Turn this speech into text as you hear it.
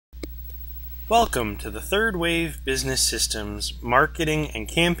Welcome to the Third Wave Business Systems Marketing and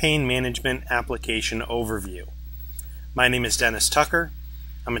Campaign Management Application Overview. My name is Dennis Tucker.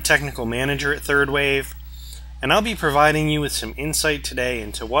 I'm a technical manager at Third Wave, and I'll be providing you with some insight today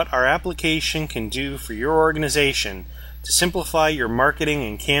into what our application can do for your organization to simplify your marketing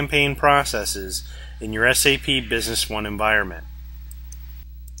and campaign processes in your SAP Business One environment.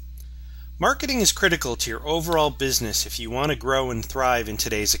 Marketing is critical to your overall business if you want to grow and thrive in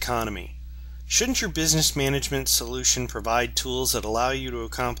today's economy. Shouldn't your business management solution provide tools that allow you to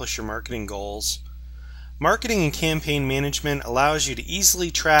accomplish your marketing goals? Marketing and campaign management allows you to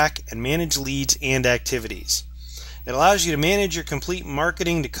easily track and manage leads and activities. It allows you to manage your complete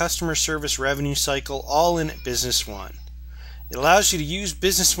marketing to customer service revenue cycle all in Business One. It allows you to use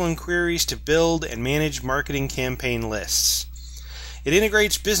Business One queries to build and manage marketing campaign lists. It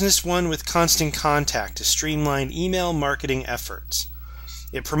integrates Business One with Constant Contact to streamline email marketing efforts.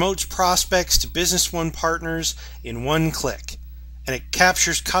 It promotes prospects to Business One partners in one click, and it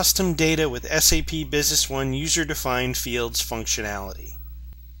captures custom data with SAP Business One user-defined fields functionality.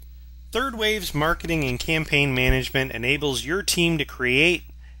 Third Wave's marketing and campaign management enables your team to create,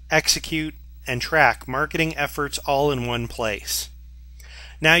 execute, and track marketing efforts all in one place.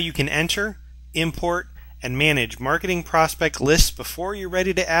 Now you can enter, import, and manage marketing prospect lists before you're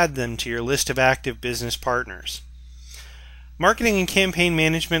ready to add them to your list of active business partners. Marketing and campaign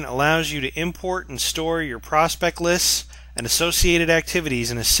management allows you to import and store your prospect lists and associated activities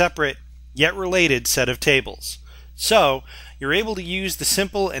in a separate, yet related set of tables. So, you're able to use the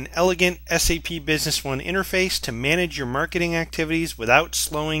simple and elegant SAP Business One interface to manage your marketing activities without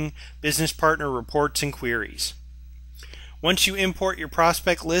slowing business partner reports and queries. Once you import your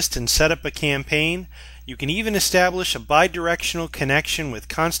prospect list and set up a campaign, you can even establish a bi-directional connection with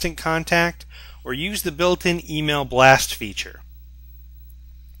Constant Contact or use the built-in email blast feature.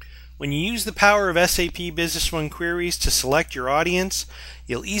 When you use the power of SAP Business One queries to select your audience,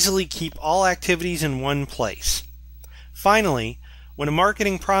 you'll easily keep all activities in one place. Finally, when a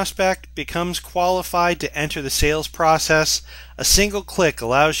marketing prospect becomes qualified to enter the sales process, a single click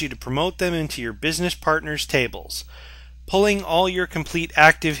allows you to promote them into your business partners tables, pulling all your complete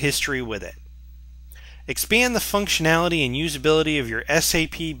active history with it. Expand the functionality and usability of your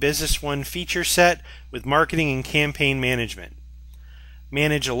SAP Business One feature set with marketing and campaign management.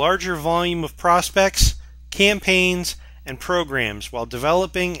 Manage a larger volume of prospects, campaigns, and programs while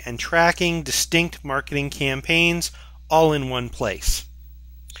developing and tracking distinct marketing campaigns all in one place.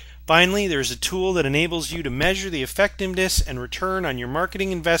 Finally, there's a tool that enables you to measure the effectiveness and return on your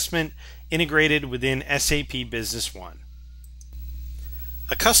marketing investment integrated within SAP Business One.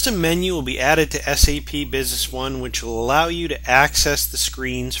 A custom menu will be added to SAP Business One, which will allow you to access the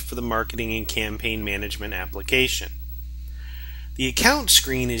screens for the marketing and campaign management application. The account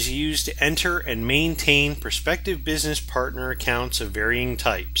screen is used to enter and maintain prospective business partner accounts of varying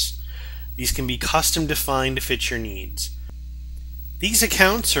types. These can be custom defined to fit your needs. These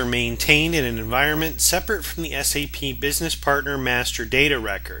accounts are maintained in an environment separate from the SAP Business Partner Master Data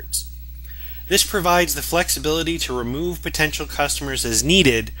Records. This provides the flexibility to remove potential customers as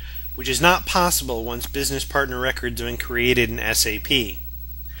needed, which is not possible once business partner records have been created in SAP.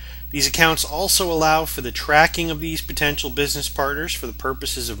 These accounts also allow for the tracking of these potential business partners for the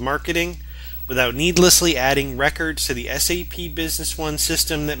purposes of marketing without needlessly adding records to the SAP Business One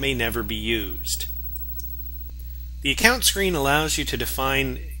system that may never be used. The account screen allows you to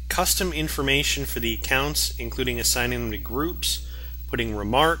define custom information for the accounts, including assigning them to groups, putting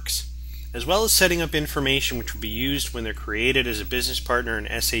remarks, as well as setting up information which will be used when they're created as a business partner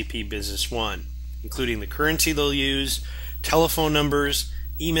in SAP Business One, including the currency they'll use, telephone numbers,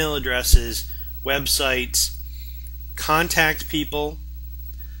 email addresses, websites, contact people,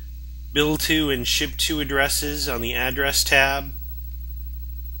 bill to and ship to addresses on the address tab,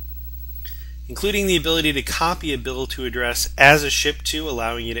 including the ability to copy a bill to address as a ship to,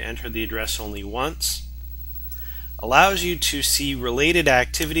 allowing you to enter the address only once. Allows you to see related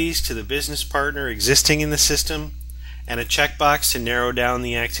activities to the business partner existing in the system, and a checkbox to narrow down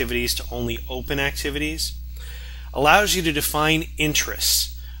the activities to only open activities. Allows you to define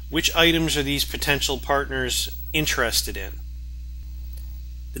interests. Which items are these potential partners interested in?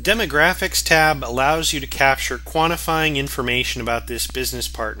 The Demographics tab allows you to capture quantifying information about this business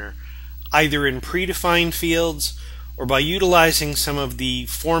partner, either in predefined fields or by utilizing some of the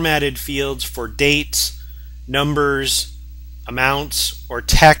formatted fields for dates, numbers, amounts, or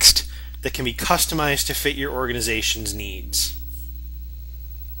text that can be customized to fit your organization's needs.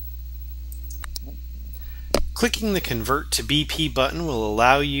 Clicking the Convert to BP button will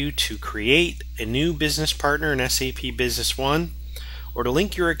allow you to create a new business partner in SAP Business One or to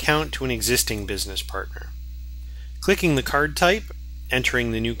link your account to an existing business partner. Clicking the card type,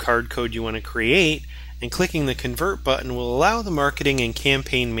 entering the new card code you want to create, and clicking the Convert button will allow the marketing and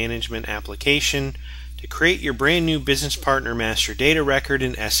campaign management application to create your brand new business partner master data record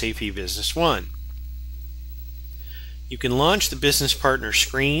in SAP Business One. You can launch the business partner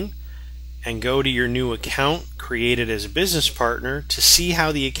screen and go to your new account created as a business partner to see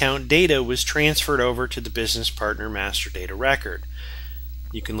how the account data was transferred over to the business partner master data record.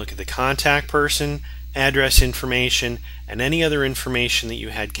 You can look at the contact person, address information, and any other information that you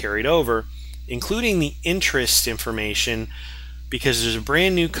had carried over, including the interest information, because there's a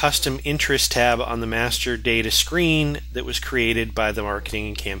brand new custom interest tab on the master data screen that was created by the marketing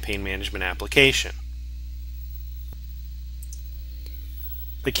and campaign management application.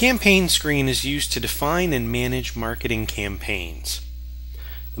 The campaign screen is used to define and manage marketing campaigns.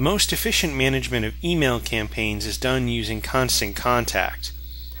 The most efficient management of email campaigns is done using Constant Contact.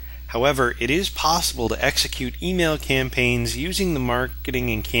 However, it is possible to execute email campaigns using the marketing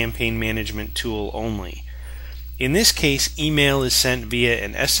and campaign management tool only. In this case, email is sent via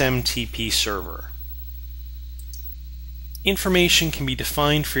an SMTP server. Information can be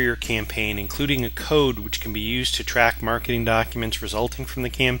defined for your campaign, including a code which can be used to track marketing documents resulting from the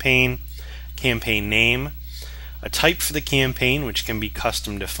campaign name, a type for the campaign which can be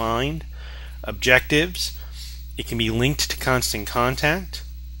custom defined, objectives, it can be linked to Constant Contact,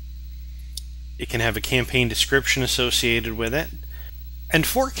 it can have a campaign description associated with it, and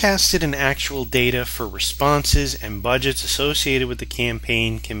forecasted and actual data for responses and budgets associated with the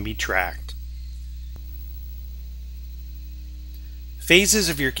campaign can be tracked. Phases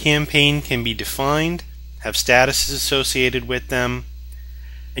of your campaign can be defined, have statuses associated with them,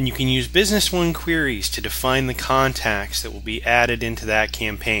 and you can use Business One queries to define the contacts that will be added into that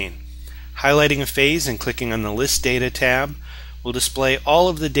campaign. Highlighting a phase and clicking on the List Data tab will display all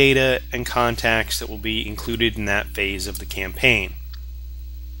of the data and contacts that will be included in that phase of the campaign.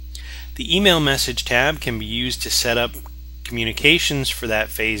 The Email Message tab can be used to set up communications for that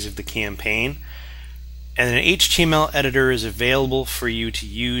phase of the campaign, and an HTML editor is available for you to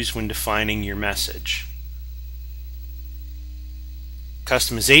use when defining your message.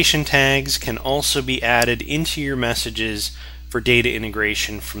 Customization tags can also be added into your messages for data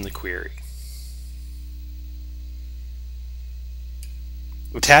integration from the query.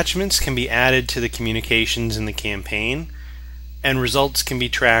 Attachments can be added to the communications in the campaign, and results can be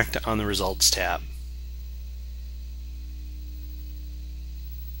tracked on the Results tab.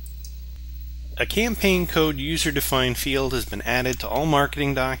 A campaign code user-defined field has been added to all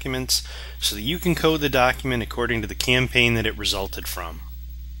marketing documents so that you can code the document according to the campaign that it resulted from.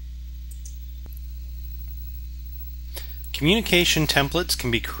 Communication templates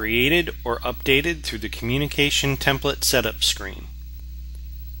can be created or updated through the Communication Template Setup screen.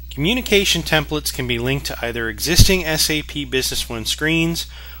 Communication templates can be linked to either existing SAP Business One screens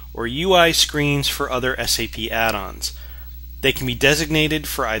or UI screens for other SAP add-ons. They can be designated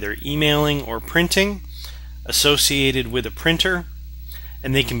for either emailing or printing, associated with a printer,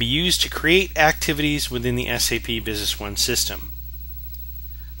 and they can be used to create activities within the SAP Business One system.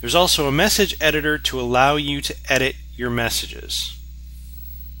 There's also a message editor to allow you to edit your messages.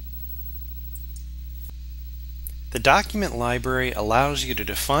 The document library allows you to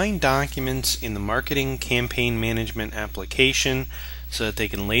define documents in the marketing campaign management application so that they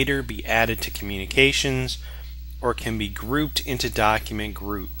can later be added to communications or can be grouped into document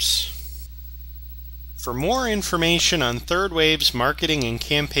groups. For more information on Third Wave's marketing and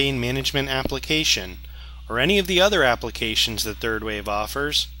campaign management application, or any of the other applications that Third Wave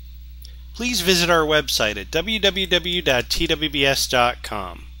offers, please visit our website at www.twbs.com.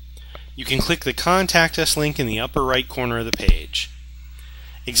 You can click the Contact Us link in the upper right corner of the page.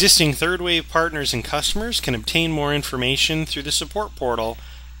 Existing Third Wave partners and customers can obtain more information through the support portal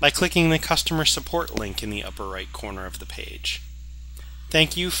by clicking the Customer Support link in the upper right corner of the page.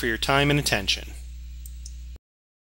 Thank you for your time and attention.